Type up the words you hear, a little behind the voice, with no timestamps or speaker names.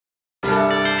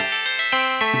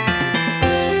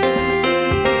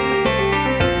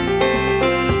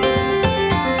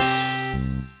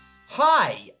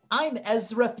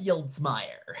Ezra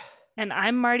Fieldsmeyer. And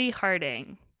I'm Marty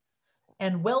Harding.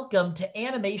 And welcome to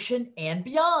Animation and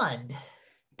Beyond.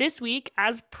 This week,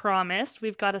 as promised,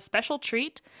 we've got a special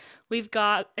treat. We've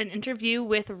got an interview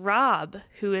with Rob,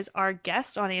 who is our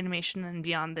guest on Animation and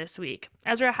Beyond this week.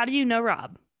 Ezra, how do you know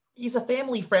Rob? He's a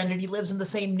family friend and he lives in the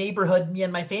same neighborhood me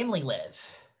and my family live.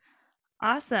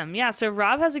 Awesome. Yeah, so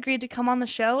Rob has agreed to come on the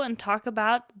show and talk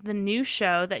about the new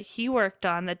show that he worked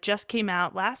on that just came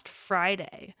out last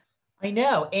Friday. I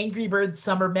know, Angry Birds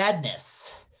Summer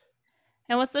Madness.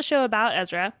 And what's the show about,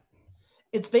 Ezra?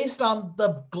 It's based on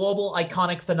the global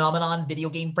iconic phenomenon video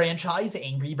game franchise,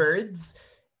 Angry Birds,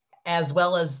 as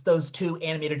well as those two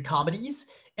animated comedies.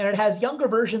 And it has younger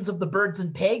versions of the birds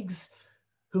and pigs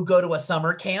who go to a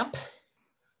summer camp.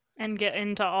 And get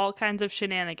into all kinds of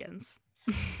shenanigans.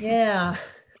 Yeah.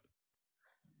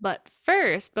 But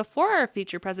first, before our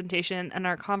feature presentation and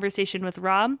our conversation with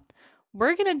Rob,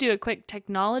 we're going to do a quick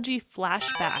technology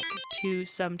flashback to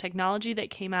some technology that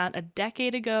came out a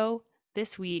decade ago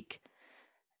this week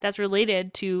that's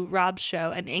related to Rob's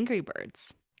show and Angry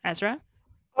Birds. Ezra?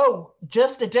 Oh,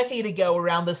 just a decade ago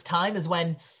around this time is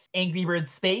when Angry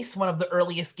Birds Space, one of the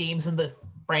earliest games in the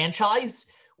franchise,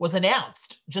 was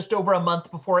announced just over a month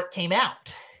before it came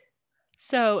out.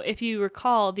 So, if you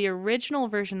recall, the original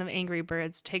version of Angry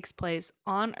Birds takes place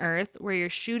on Earth, where you're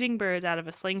shooting birds out of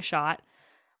a slingshot.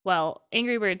 Well,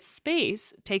 Angry Birds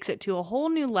Space takes it to a whole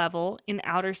new level in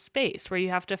outer space, where you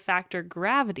have to factor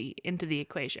gravity into the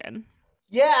equation.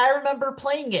 Yeah, I remember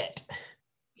playing it.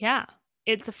 Yeah,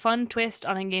 it's a fun twist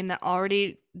on a game that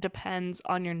already depends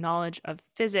on your knowledge of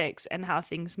physics and how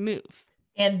things move.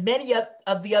 And many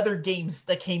of the other games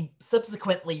that came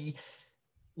subsequently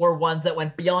were ones that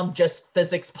went beyond just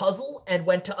physics puzzle and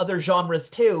went to other genres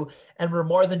too, and were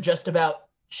more than just about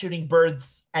shooting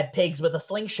birds at pigs with a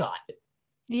slingshot.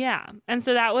 Yeah, and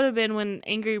so that would have been when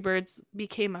Angry Birds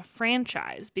became a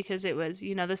franchise, because it was,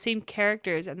 the same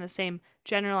characters and the same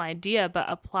general idea, but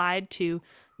applied to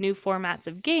new formats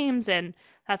of games, and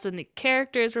that's when the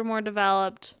characters were more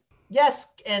developed. Yes,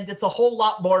 and it's a whole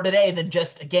lot more today than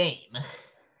just a game.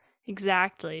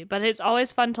 Exactly. But it's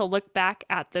always fun to look back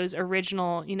at those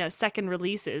original, second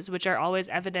releases, which are always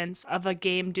evidence of a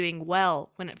game doing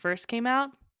well when it first came out.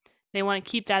 They want to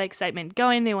keep that excitement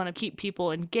going. They want to keep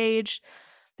people engaged.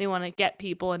 They want to get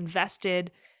people invested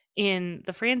in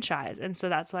the franchise. And so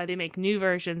that's why they make new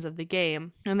versions of the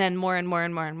game. And then more and more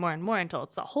and more and more and more until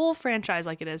it's a whole franchise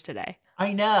like it is today.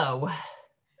 I know.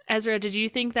 Ezra, did you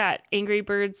think that Angry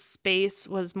Birds Space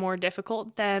was more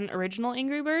difficult than original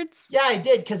Angry Birds? Yeah, I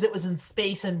did, because it was in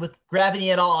space and with gravity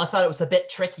and all, I thought it was a bit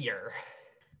trickier.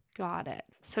 Got it.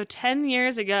 So 10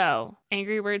 years ago,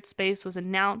 Angry Birds Space was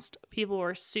announced. People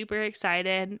were super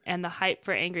excited, and the hype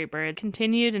for Angry Birds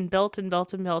continued and built and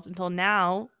built and built until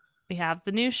now we have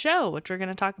the new show, which we're going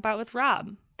to talk about with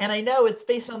Rob. And I know it's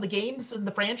based on the games and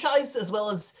the franchise, as well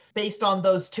as based on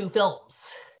those two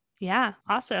films. Yeah,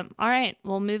 awesome. All right,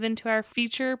 we'll move into our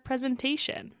feature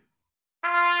presentation.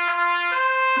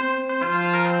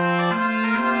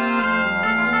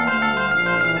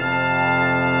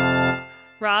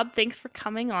 Rob, thanks for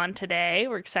coming on today.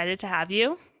 We're excited to have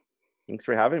you. Thanks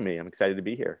for having me. I'm excited to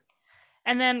be here.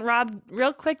 And then, Rob,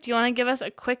 real quick, do you want to give us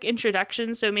a quick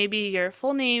introduction? So maybe your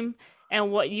full name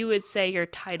and what you would say your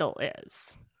title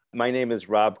is. My name is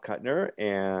Rob Kuttner,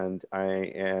 and I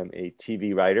am a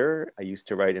TV writer. I used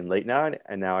to write in late night,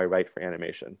 and now I write for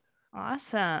animation.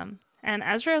 Awesome. And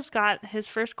Ezra's got his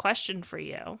first question for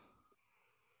you.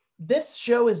 This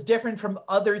show is different from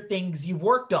other things you've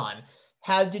worked on.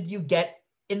 How did you get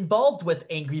involved with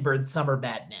Angry Birds Summer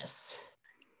Madness?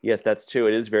 Yes, that's true.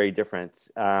 It is very different.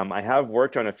 I have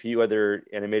worked on a few other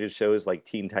animated shows like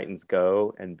Teen Titans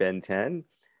Go and Ben 10,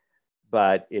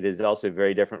 but it is also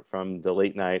very different from the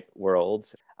late night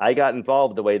world. I got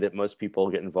involved the way that most people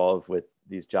get involved with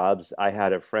these jobs. I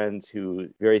had a friend who was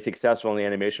very successful in the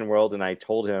animation world, and I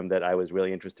told him that I was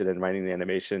really interested in writing the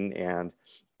animation. And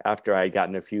after I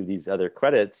gotten a few of these other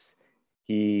credits,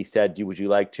 he said, would you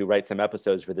like to write some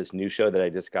episodes for this new show that I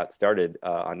just got started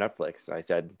on Netflix? And I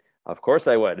said, of course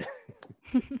I would.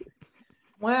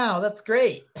 Wow, that's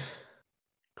great.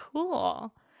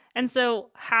 Cool. And so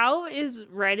how is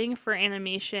writing for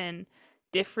animation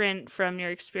different from your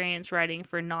experience writing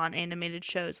for non-animated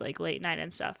shows like late night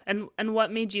and stuff? And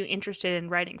what made you interested in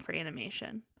writing for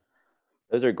animation?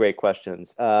 Those are great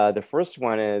questions. The first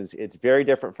one is it's very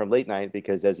different from late night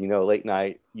because, as you know, late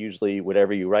night, usually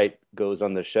whatever you write goes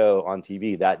on the show on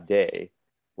TV that day.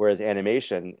 Whereas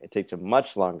animation, it takes a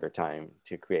much longer time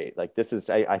to create. Like this is,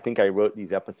 I think I wrote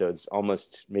these episodes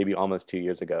almost 2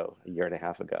 years ago, a year and a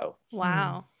half ago.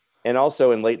 Wow. And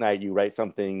also in late night, you write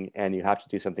something and you have to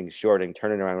do something short and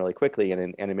turn it around really quickly. And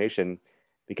in animation,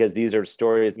 because these are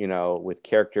stories, with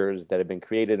characters that have been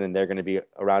created and they're going to be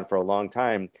around for a long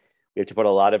time, we have to put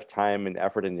a lot of time and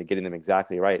effort into getting them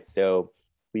exactly right. So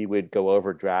we would go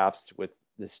over drafts with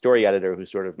the story editor,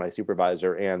 who's sort of my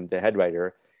supervisor, and the head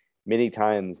writer many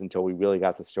times until we really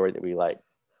got the story that we liked.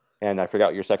 And I forgot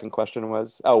what your second question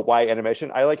was. Oh, why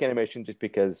animation? I like animation just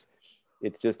because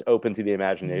it's just open to the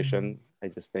imagination. I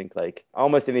just think like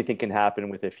almost anything can happen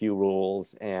with a few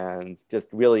rules, and just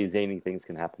really zany things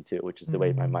can happen too, which is the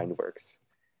way my mind works.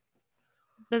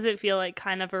 Does it feel like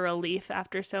kind of a relief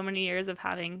after so many years of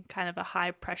having kind of a high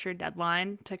pressure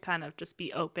deadline to kind of just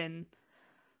be open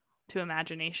to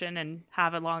imagination and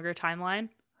have a longer timeline?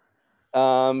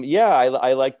 Yeah,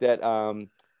 I like that.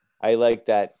 I like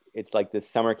that it's like this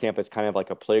summer camp is kind of like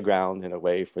a playground in a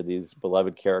way for these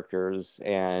beloved characters,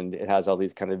 and it has all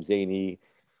these kind of zany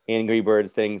Angry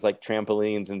Birds things like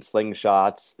trampolines and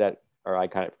slingshots that are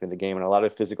iconic in the game, and a lot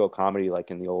of physical comedy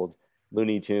like in the old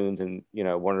Looney Tunes and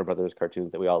Warner Brothers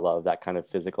cartoons that we all love. That kind of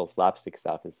physical slapstick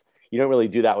stuff is, you don't really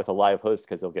do that with a live host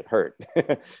because they'll get hurt.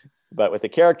 But with the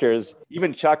characters,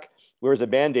 even Chuck wears a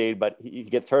Band-Aid, but he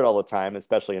gets hurt all the time,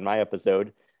 especially in my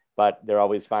episode, but they're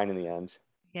always fine in the end.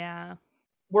 Yeah.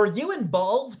 Were you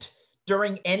involved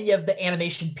during any of the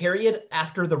animation period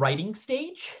after the writing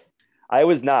stage? I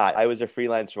was not. I was a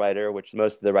freelance writer, which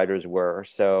most of the writers were.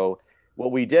 So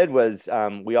what we did was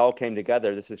we all came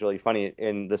together. This is really funny.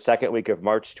 In the second week of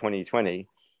March 2020,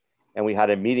 and we had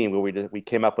a meeting where we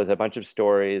came up with a bunch of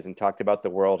stories and talked about the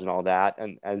world and all that.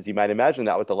 And as you might imagine,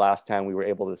 that was the last time we were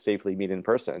able to safely meet in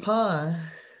person. Huh.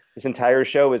 This entire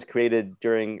show was created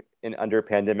under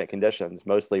pandemic conditions,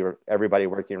 mostly everybody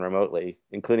working remotely,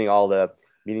 including all the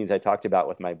meetings I talked about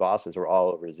with my bosses were all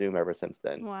over Zoom ever since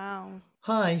then. Wow.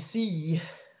 Huh, I see.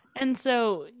 And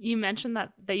so you mentioned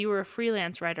that you were a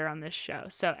freelance writer on this show.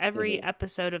 So every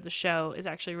episode of the show is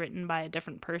actually written by a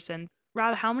different person.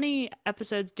 Rob, how many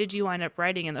episodes did you wind up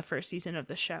writing in the first season of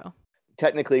the show?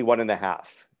 Technically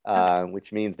 1.5, okay.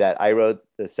 Which means that I wrote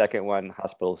the second one,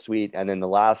 Hospital Suite, and then the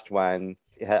last one,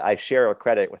 I share a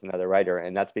credit with another writer,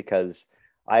 and that's because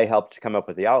I helped come up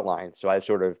with the outline. So I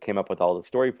sort of came up with all the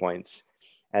story points,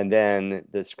 and then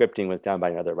the scripting was done by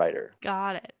another writer.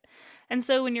 Got it. And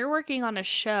so when you're working on a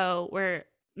show where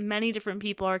many different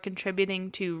people are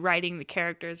contributing to writing the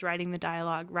characters, writing the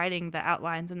dialogue, writing the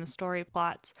outlines and the story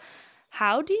plots,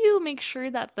 how do you make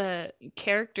sure that the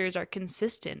characters are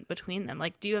consistent between them?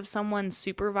 Like, do you have someone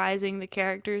supervising the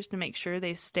characters to make sure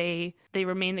they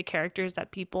remain the characters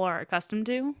that people are accustomed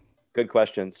to? Good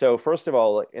question. So first of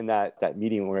all, in that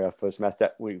meeting where we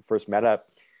first met up,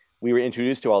 we were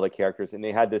introduced to all the characters, and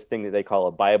they had this thing that they call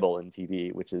a Bible in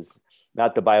TV, which is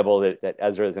not the Bible that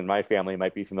Ezra's and my family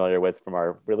might be familiar with from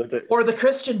our religion. Or the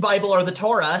Christian Bible or the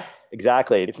Torah.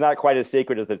 Exactly. It's not quite as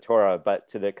sacred as the Torah, but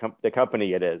to the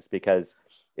company it is, because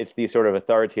it's the sort of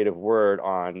authoritative word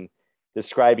on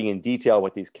describing in detail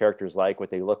what these characters like,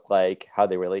 what they look like, how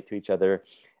they relate to each other.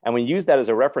 And we use that as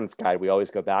a reference guide. We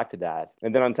always go back to that.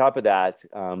 And then on top of that,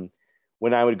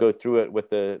 when I would go through it with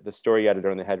the story editor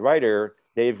and the head writer,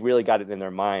 they've really got it in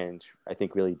their mind, I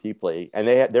think, really deeply. And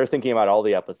they're thinking about all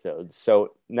the episodes.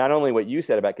 So not only what you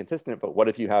said about consistent, but what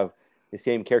if you have the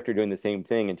same character doing the same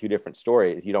thing in two different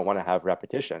stories? You don't want to have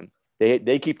repetition.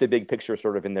 They keep the big picture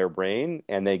sort of in their brain,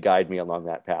 and they guide me along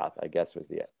that path, I guess was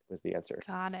the answer.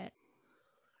 Got it.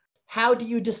 How do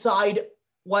you decide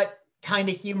what kind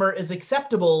of humor is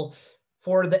acceptable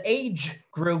for the age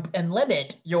group and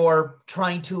limit you're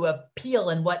trying to appeal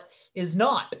and what is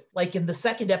not? Like in the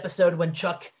second episode when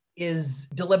Chuck is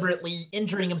deliberately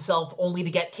injuring himself only to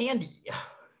get candy.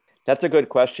 That's a good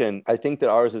question. I think that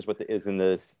ours is in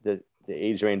the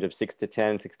age range of 6 to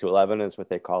 10, 6 to 11 is what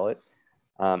they call it.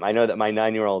 I know that my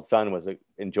 9-year-old son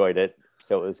enjoyed it,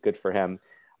 so it was good for him.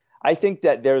 I think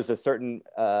that there's a certain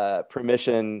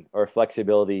permission or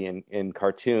flexibility in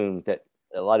cartoons that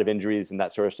a lot of injuries and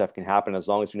that sort of stuff can happen as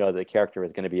long as we know that the character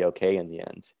is going to be okay in the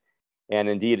end. And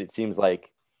indeed, it seems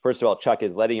like, first of all, Chuck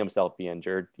is letting himself be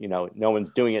injured. No one's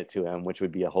doing it to him, which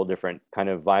would be a whole different kind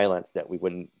of violence that we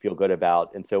wouldn't feel good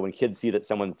about. And so when kids see that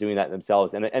someone's doing that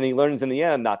themselves, and he learns in the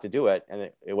end not to do it, and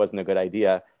it wasn't a good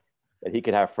idea, that he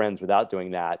could have friends without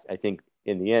doing that, I think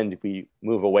in the end, we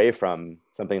move away from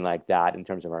something like that in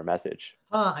terms of our message.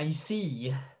 I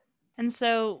see. And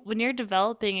so when you're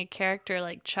developing a character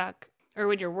like Chuck, or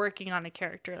when you're working on a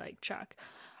character like Chuck,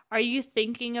 what are you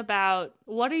thinking about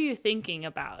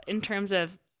in terms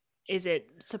of, is it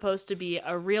supposed to be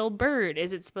a real bird?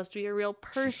 Is it supposed to be a real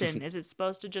person? Is it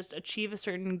supposed to just achieve a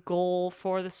certain goal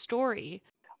for the story?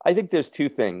 I think there's two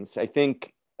things. I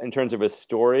think in terms of a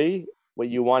story, what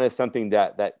you want is something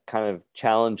that kind of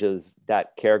challenges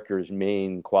that character's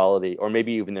main quality, or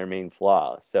maybe even their main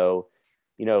flaw. So,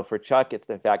 for Chuck, it's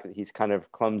the fact that he's kind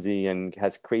of clumsy and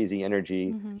has crazy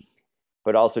energy,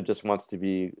 but also just wants to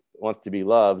be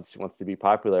loved, wants to be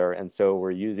popular. And so we're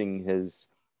using his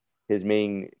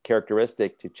main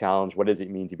characteristic to challenge what does it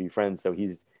mean to be friends. So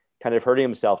he's kind of hurting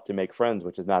himself to make friends,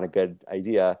 which is not a good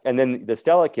idea. And then the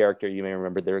Stella character, you may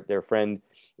remember, their friend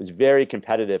is very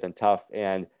competitive and tough.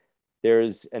 And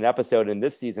there's an episode in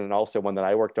this season, and also one that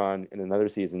I worked on in another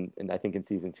season, and I think in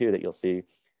season 2 that you'll see,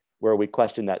 where we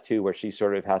question that too, where she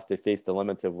sort of has to face the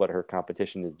limits of what her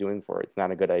competition is doing for her. It's not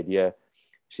a good idea.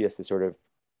 She has to sort of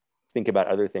think about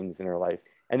other things in her life.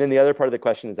 And then the other part of the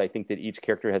question is, I think that each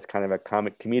character has kind of a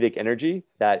comedic energy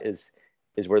that is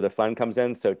where the fun comes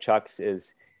in. So Chuck's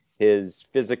is his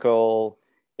physical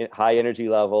high energy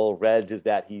level. Red's is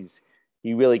that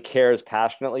he really cares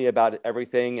passionately about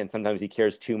everything, and sometimes he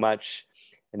cares too much.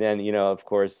 And then, of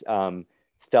course,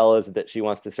 Stella's that she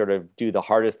wants to sort of do the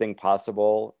hardest thing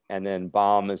possible. And then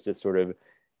Bomb is just sort of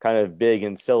kind of big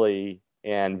and silly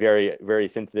and very, very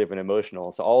sensitive and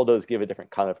emotional. So all of those give a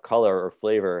different kind of color or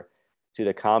flavor to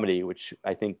the comedy, which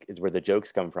I think is where the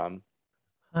jokes come from.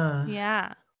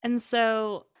 Yeah. And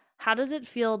so how does it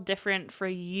feel different for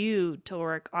you to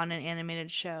work on an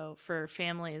animated show for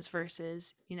families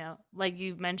versus, like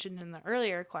you mentioned in the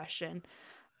earlier question,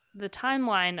 the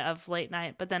timeline of late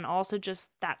night, but then also just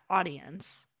that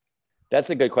audience? That's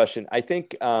a good question. I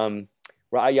think,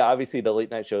 obviously the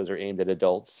late night shows are aimed at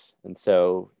adults. And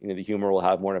so, the humor will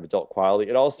have more of adult quality.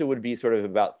 It also would be sort of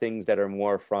about things that are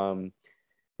more from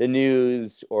the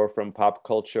news or from pop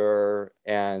culture,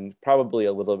 and probably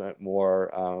a little bit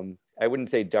more, I wouldn't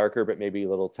say darker, but maybe a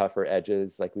little tougher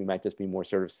edges. Like we might just be more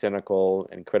sort of cynical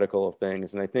and critical of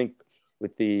things. And I think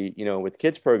with with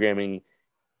kids programming,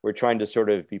 we're trying to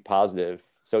sort of be positive.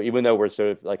 So even though we're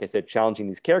sort of, like I said, challenging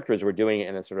these characters, we're doing it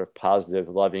in a sort of positive,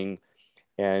 loving,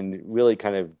 and really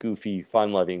kind of goofy,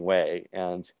 fun-loving way.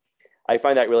 And I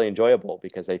find that really enjoyable,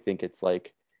 because I think it's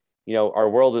like, our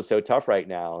world is so tough right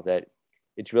now that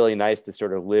it's really nice to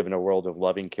sort of live in a world of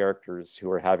loving characters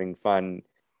who are having fun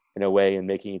in a way and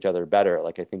making each other better.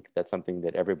 Like, I think that's something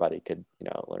that everybody could,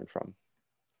 learn from.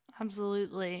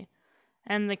 Absolutely.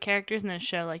 And the characters in this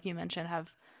show, like you mentioned,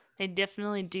 they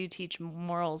definitely do teach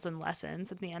morals and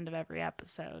lessons at the end of every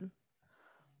episode.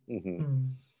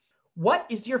 What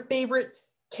is your favorite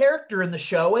character in the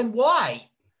show, and why?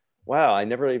 Wow, I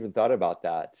never even thought about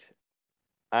that.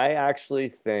 I actually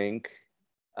think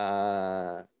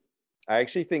Stella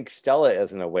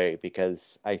is, in a way,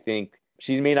 because I think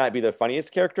she may not be the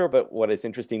funniest character, but what is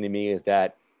interesting to me is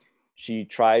that she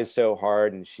tries so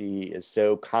hard and she is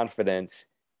so confident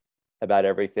about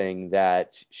everything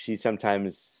that she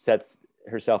sometimes sets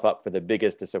herself up for the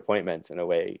biggest disappointments, in a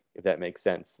way, if that makes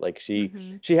sense. Like she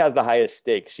has the highest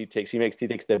stakes. She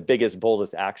takes the biggest,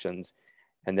 boldest actions,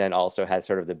 and then also has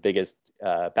sort of the biggest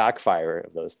backfire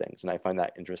of those things. And I find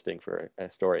that interesting for a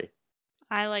story.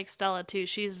 I like Stella too.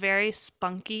 She's very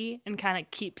spunky and kind of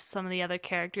keeps some of the other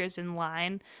characters in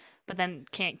line, but then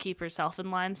can't keep herself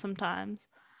in line sometimes.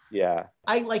 Yeah.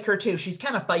 I like her too. She's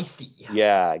kind of feisty.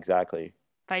 Yeah, exactly.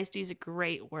 Feisty is a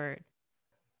great word.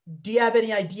 Do you have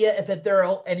any idea if there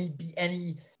will be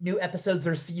any new episodes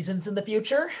or seasons in the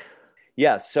future?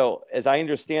 Yeah, so as I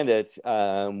understand it,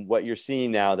 what you're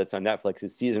seeing now that's on Netflix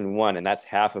is season 1, and that's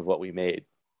half of what we made.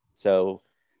 So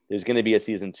there's going to be a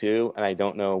season 2, and I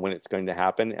don't know when it's going to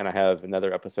happen. And I have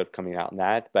another episode coming out on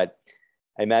that, but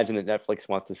I imagine that Netflix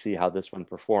wants to see how this one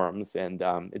performs. And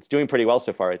it's doing pretty well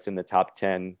so far. It's in the top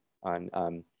 10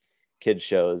 on kids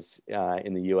shows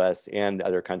in the US and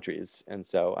other countries. And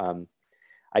so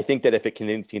I think that if it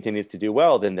continues to do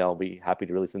well, then they'll be happy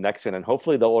to release the next one. And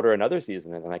hopefully they'll order another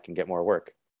season, and then I can get more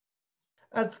work.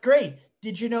 That's great.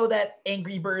 Did you know that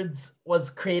Angry Birds was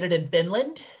created in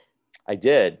Finland? I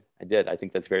did. I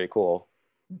think that's very cool.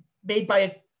 Made by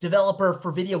a developer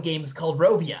for video games called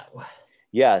Rovio.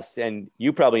 Yes, and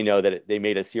you probably know that they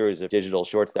made a series of digital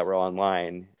shorts that were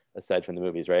online, aside from the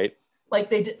movies, right? Like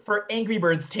they did for Angry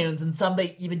Birds tunes, and some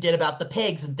they even did about the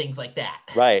pigs and things like that.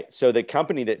 Right. So the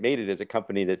company that made it is a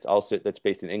company that's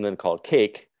based in England called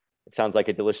Cake. It sounds like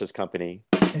a delicious company.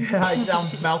 It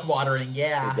sounds mouthwatering,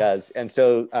 yeah. It does. And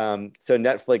so so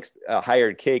Netflix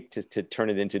hired Cake to turn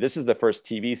it into, this is the first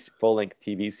full-length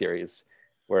TV series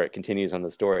where it continues on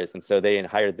the stories. And so they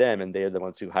hired them, and they're the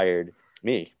ones who hired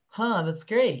me. Huh, that's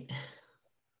great.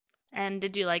 And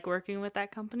did you like working with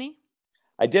that company?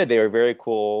 I did. They were very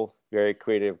cool, very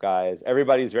creative guys.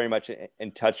 Everybody's very much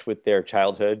in touch with their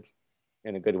childhood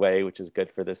in a good way, which is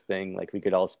good for this thing. Like we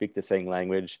could all speak the same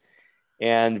language.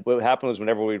 And what happened was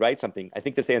whenever we write something, I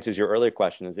think this answers your earlier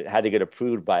question, is it had to get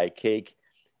approved by Cake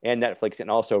and Netflix, and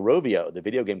also Rovio, the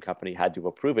video game company, had to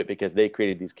approve it because they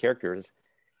created these characters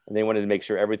and they wanted to make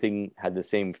sure everything had the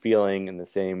same feeling and the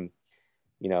same,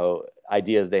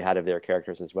 ideas they had of their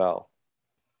characters as well.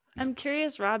 I'm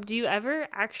curious, Rob, do you ever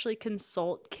actually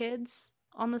consult kids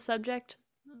on the subject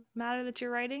matter that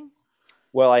you're writing?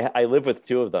 Well, I live with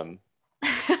two of them.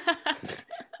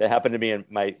 That happen to be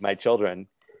my children.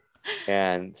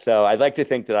 And so I'd like to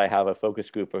think that I have a focus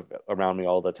group around me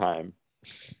all the time.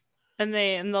 And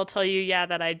they'll tell you, yeah,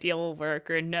 that idea will work,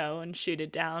 or no, and shoot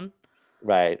it down.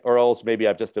 Right. Or else maybe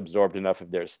I've just absorbed enough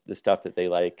of the stuff that they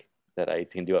like that I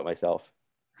can do it myself.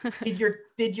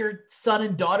 Did your son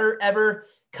and daughter ever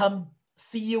come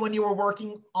see you when you were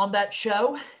working on that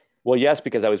show? Well, yes,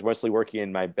 because I was mostly working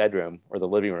in my bedroom or the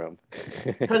living room.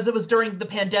 Because it was during the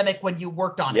pandemic when you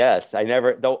worked on it. Yes,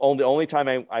 the only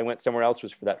time I went somewhere else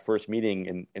was for that first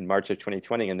meeting in March of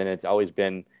 2020. And then it's always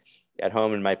been at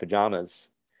home in my pajamas.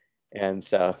 And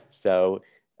so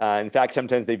in fact,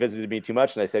 sometimes they visited me too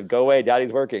much and I said, go away,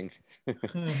 Daddy's working.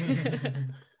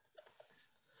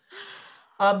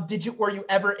 Were you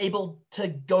ever able to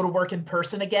go to work in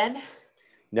person again?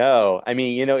 No, I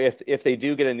mean, if they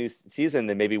do get a new season,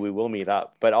 then maybe we will meet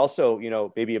up. But also,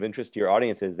 maybe of interest to your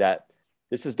audience is that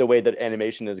this is the way that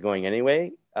animation is going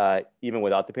anyway, even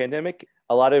without the pandemic.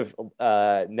 A lot of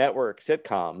network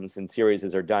sitcoms and series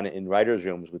are done in writers'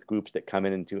 rooms with groups that come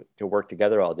in to work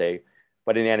together all day.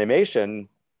 But in animation,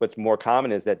 what's more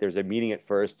common is that there's a meeting at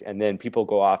first, and then people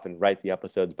go off and write the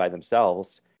episodes by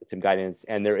themselves with some guidance,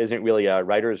 and there isn't really a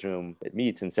writer's room that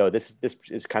meets. And so this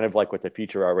is kind of like what the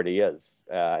future already is.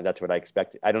 That's what I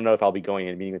expect. I don't know if I'll be going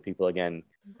and meeting with people again.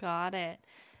 Got it.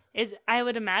 I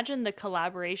would imagine the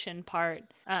collaboration part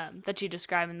that you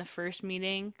describe in the first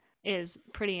meeting is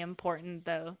pretty important,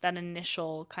 though, that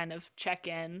initial kind of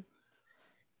check-in.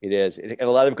 It is. And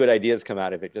a lot of good ideas come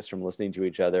out of it just from listening to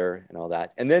each other and all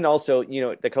that. And then also,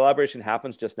 the collaboration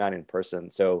happens just not in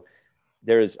person. So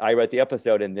I write the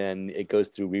episode and then it goes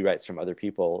through rewrites from other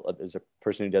people. There's a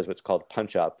person who does what's called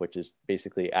punch up, which is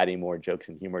basically adding more jokes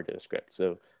and humor to the script.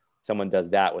 So someone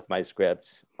does that with my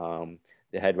script.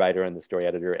 The head writer and the story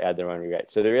editor add their own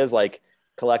rewrite. So there is like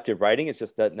collective writing. It's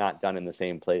just not done in the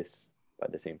same place by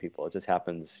the same people. It just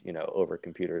happens, over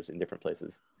computers in different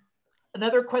places.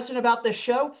 Another question about this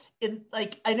show,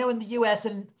 I know in the US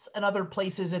and other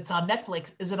places it's on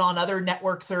Netflix. Is it on other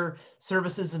networks or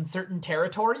services in certain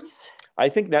territories? I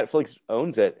think Netflix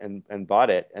owns it and bought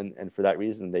it. And for that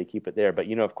reason, they keep it there.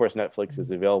 But, of course, Netflix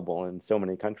is available in so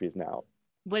many countries now.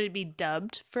 Would it be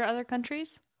dubbed for other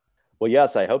countries? Well,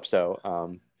 yes, I hope so.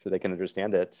 So they can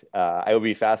understand it. I would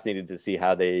be fascinated to see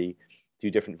how they do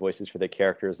different voices for the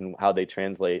characters and how they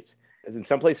translate. In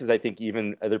some places, I think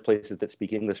even other places that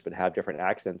speak English but have different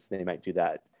accents, they might do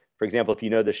that. For example, if you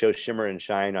know the show Shimmer and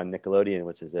Shine on Nickelodeon,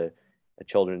 which is a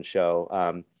children's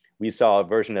show, we saw a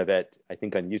version of it, I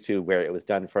think, on YouTube where it was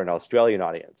done for an Australian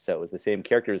audience. So it was the same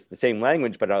characters, the same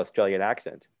language, but an Australian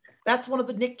accent. That's one of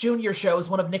the Nick Jr. shows,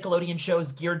 one of Nickelodeon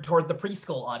shows geared toward the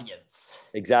preschool audience.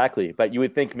 Exactly. But you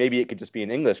would think maybe it could just be in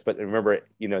English. But remember,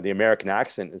 the American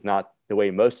accent is not the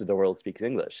way most of the world speaks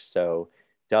English. So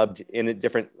dubbed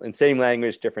in same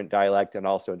language, different dialect, and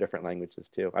also in different languages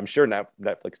too. I'm sure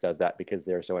Netflix does that because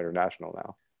they're so international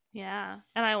now. Yeah.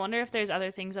 And I wonder if there's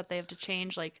other things that they have to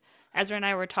change. Like Ezra and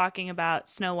I were talking about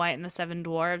Snow White and the Seven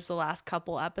Dwarfs the last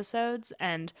couple episodes,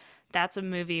 and that's a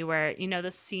movie where,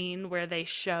 the scene where they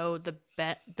show the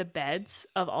beds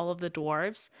of all of the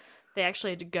dwarves, they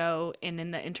actually had to go and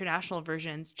in the international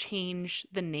versions change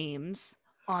the names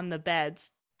on the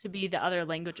beds to be the other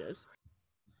languages.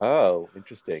 Oh,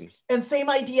 interesting. And same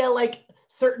idea, like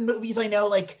certain movies I know,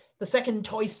 like the second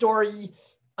Toy Story,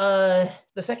 the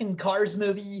second Cars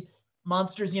movie,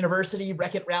 Monsters University,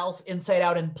 Wreck-It Ralph, Inside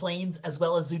Out, and Planes, as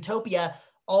well as Zootopia,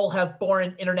 all have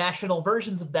foreign international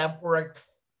versions of them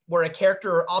where a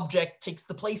character or object takes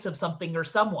the place of something or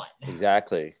someone.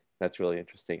 Exactly. That's really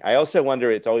interesting. I also wonder,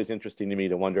 it's always interesting to me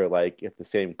to wonder, like, if the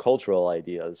same cultural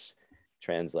ideas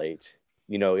translate.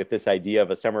 If this idea of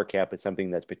a summer camp is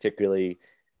something that's particularly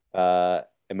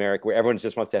America, where everyone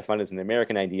just wants to have fun, is an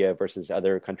American idea versus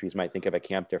other countries might think of a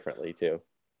camp differently too.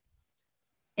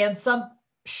 And some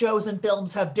shows and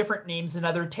films have different names in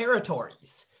other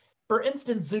territories. For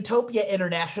instance, Zootopia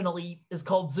internationally is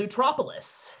called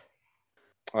Zootropolis.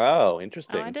 Oh,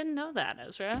 interesting. Oh, I didn't know that,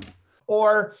 Ezra.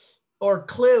 Or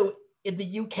Clue in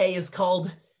the UK is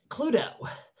called Cluedo.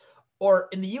 Or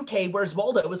in the UK, Where's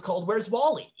Waldo is called Where's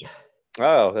Wally.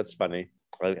 Oh, that's funny.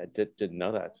 Well, I didn't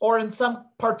know that. Or in some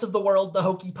parts of the world, the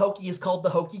hokey pokey is called the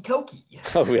hokey cokey.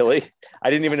 Oh, really? I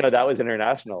didn't even know that was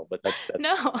international, but that's...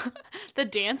 No, the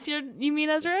dance you mean,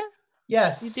 Ezra?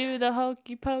 Yes. You do the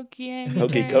hokey pokey and you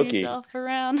Hokey turn cokey. yourself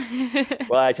around.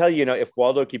 Well, I tell you, if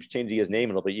Waldo keeps changing his name,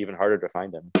 it'll be even harder to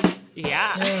find him.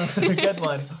 Yeah. Good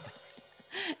one.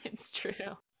 It's true.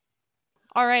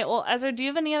 All right. Well, Ezra, do you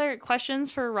have any other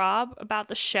questions for Rob about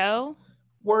the show?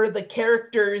 Were the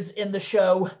characters in the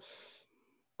show,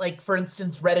 like for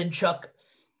instance, Red and Chuck,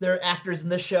 their actors in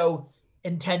this show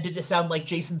intended to sound like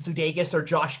Jason Sudeikis or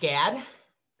Josh Gad?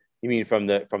 You mean from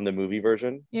the movie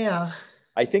version? Yeah.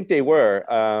 I think they were,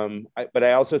 but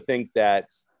I also think that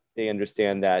they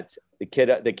understand that the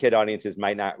kid audiences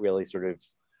might not really sort of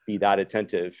be that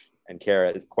attentive and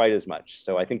care quite as much.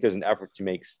 So I think there's an effort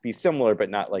to be similar, but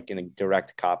not like in a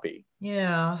direct copy.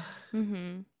 Yeah.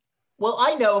 Mm-hmm. Well,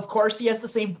 I know, of course,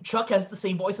 Chuck has the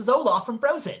same voice as Olaf from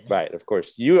Frozen. Right. Of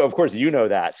course you know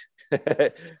that,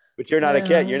 but you're not a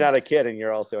kid. You're not a kid, and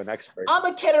you're also an expert. I'm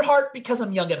a kid at heart because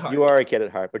I'm young at heart. You are a kid at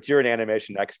heart, but you're an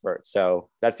animation expert. So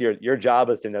that's your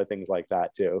job is to know things like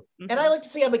that too. And I like to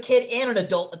say I'm a kid and an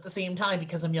adult at the same time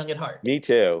because I'm young at heart. Me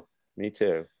too.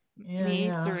 Yeah,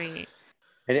 Me three.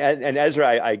 And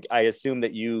Ezra, I assume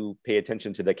that you pay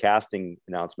attention to the casting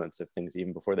announcements of things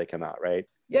even before they come out, right?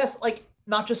 Yes, like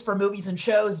not just for movies and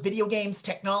shows, video games,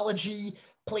 technology,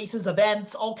 places,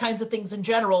 events, all kinds of things in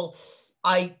general,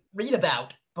 I read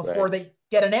about before they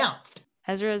get announced.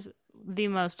 Ezra's the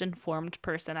most informed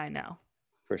person I know.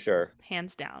 For sure.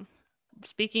 Hands down.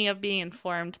 Speaking of being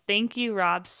informed, thank you,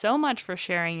 Rob, so much for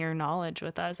sharing your knowledge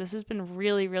with us. This has been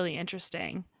really, really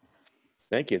interesting.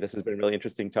 Thank you. This has been a really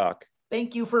interesting talk.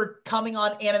 Thank you for coming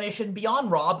on Animation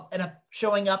Beyond, Rob, and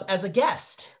showing up as a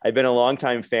guest. I've been a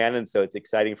longtime fan, and so it's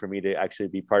exciting for me to actually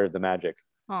be part of the magic.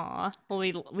 Aw, well,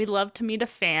 we love to meet a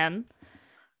fan.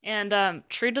 And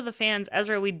true to the fans,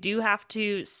 Ezra, we do have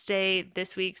to say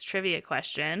this week's trivia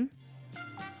question. Do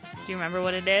you remember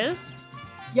what it is?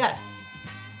 Yes.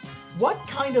 What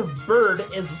kind of bird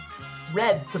is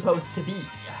red supposed to be?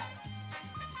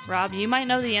 Rob, you might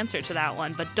know the answer to that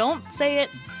one, but don't say it.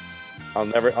 I'll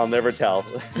never tell.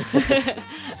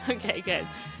 Okay, good.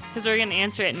 Because we're going to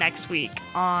answer it next week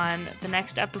on the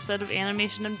next episode of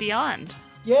Animation and Beyond.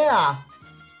 Yeah.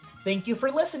 Thank you for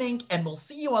listening, and we'll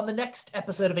see you on the next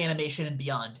episode of Animation and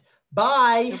Beyond.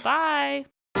 Bye. Goodbye.